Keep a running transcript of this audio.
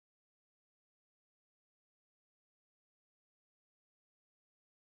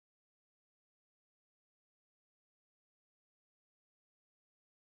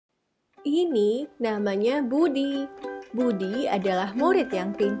Ini namanya Budi. Budi adalah murid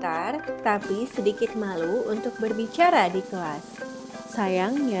yang pintar, tapi sedikit malu untuk berbicara di kelas.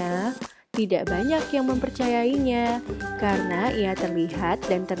 Sayangnya, tidak banyak yang mempercayainya karena ia terlihat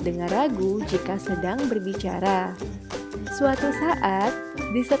dan terdengar ragu jika sedang berbicara. Suatu saat,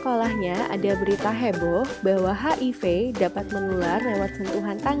 di sekolahnya ada berita heboh bahwa HIV dapat menular lewat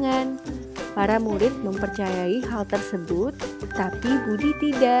sentuhan tangan. Para murid mempercayai hal tersebut, tapi Budi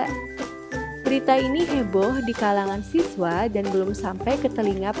tidak. Berita ini heboh di kalangan siswa dan belum sampai ke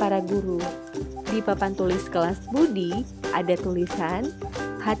telinga para guru. Di papan tulis kelas Budi ada tulisan,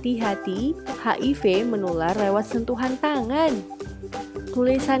 "Hati-hati, HIV menular lewat sentuhan tangan."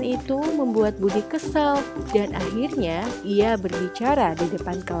 Tulisan itu membuat Budi kesal dan akhirnya ia berbicara di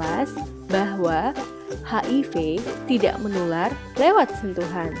depan kelas bahwa HIV tidak menular lewat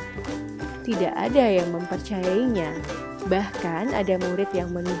sentuhan. Tidak ada yang mempercayainya. Bahkan ada murid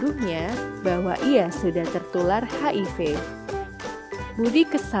yang menuduhnya bahwa ia sudah tertular HIV. Budi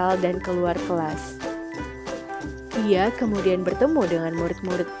kesal dan keluar kelas. Ia kemudian bertemu dengan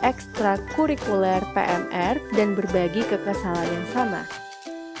murid-murid ekstrakurikuler PMR dan berbagi kekesalan yang sama.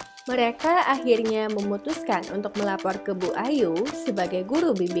 Mereka akhirnya memutuskan untuk melapor ke Bu Ayu sebagai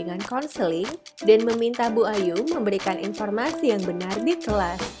guru bimbingan konseling dan meminta Bu Ayu memberikan informasi yang benar di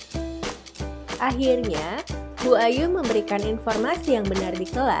kelas. Akhirnya, Bu Ayu memberikan informasi yang benar di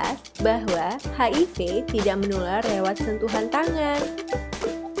kelas bahwa HIV tidak menular lewat sentuhan tangan.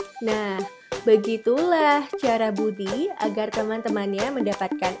 Nah, begitulah cara Budi agar teman-temannya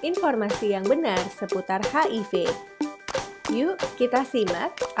mendapatkan informasi yang benar seputar HIV. Yuk, kita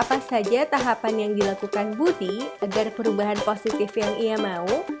simak apa saja tahapan yang dilakukan Budi agar perubahan positif yang ia mau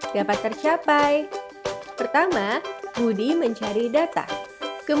dapat tercapai. Pertama, Budi mencari data.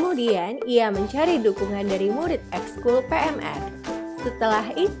 Kemudian, ia mencari dukungan dari murid ekskul PMR. Setelah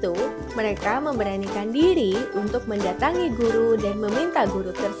itu, mereka memberanikan diri untuk mendatangi guru dan meminta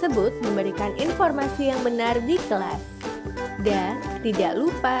guru tersebut memberikan informasi yang benar di kelas. Dan tidak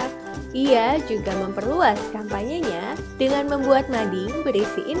lupa, ia juga memperluas kampanyenya dengan membuat mading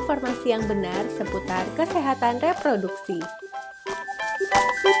berisi informasi yang benar seputar kesehatan reproduksi.